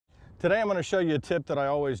Today I'm going to show you a tip that I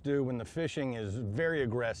always do when the fishing is very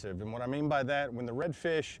aggressive. And what I mean by that, when the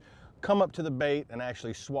redfish come up to the bait and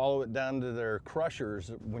actually swallow it down to their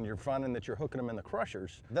crushers, when you're finding that you're hooking them in the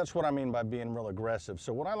crushers, that's what I mean by being real aggressive.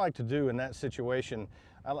 So what I like to do in that situation,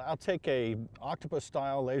 I'll take a octopus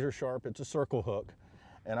style Lazer Sharp, it's a circle hook,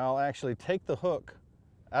 and I'll actually take the hook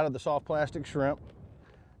out of the soft plastic shrimp,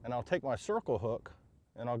 and I'll take my circle hook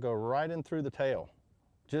and I'll go right in through the tail,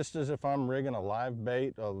 just as if I'm rigging a live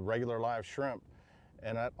bait, a regular live shrimp.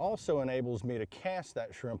 And that also enables me to cast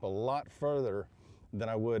that shrimp a lot further than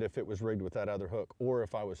I would if it was rigged with that other hook or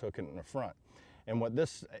if I was hooking it in the front. And what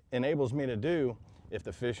this enables me to do, if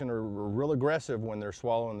the fish are real aggressive when they're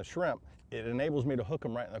swallowing the shrimp, it enables me to hook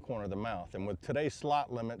them right in the corner of the mouth. And with today's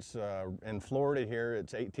slot limits in Florida here,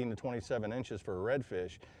 it's 18 to 27 inches for a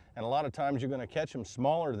redfish. And a lot of times you're going to catch them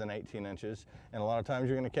smaller than 18 inches, and a lot of times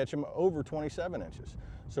you're going to catch them over 27 inches.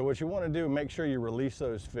 So what you want to do, make sure you release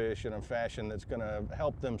those fish in a fashion that's going to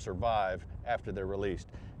help them survive after they're released.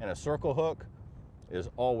 And a circle hook is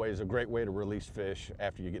always a great way to release fish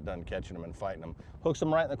after you get done catching them and fighting them. Hooks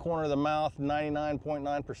them right in the corner of the mouth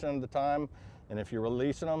 99.9% of the time, and if you're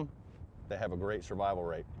releasing them, they have a great survival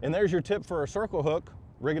rate. And there's your tip for a circle hook,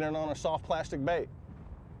 rigging it on a soft plastic bait.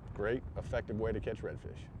 Great, effective way to catch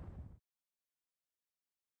redfish.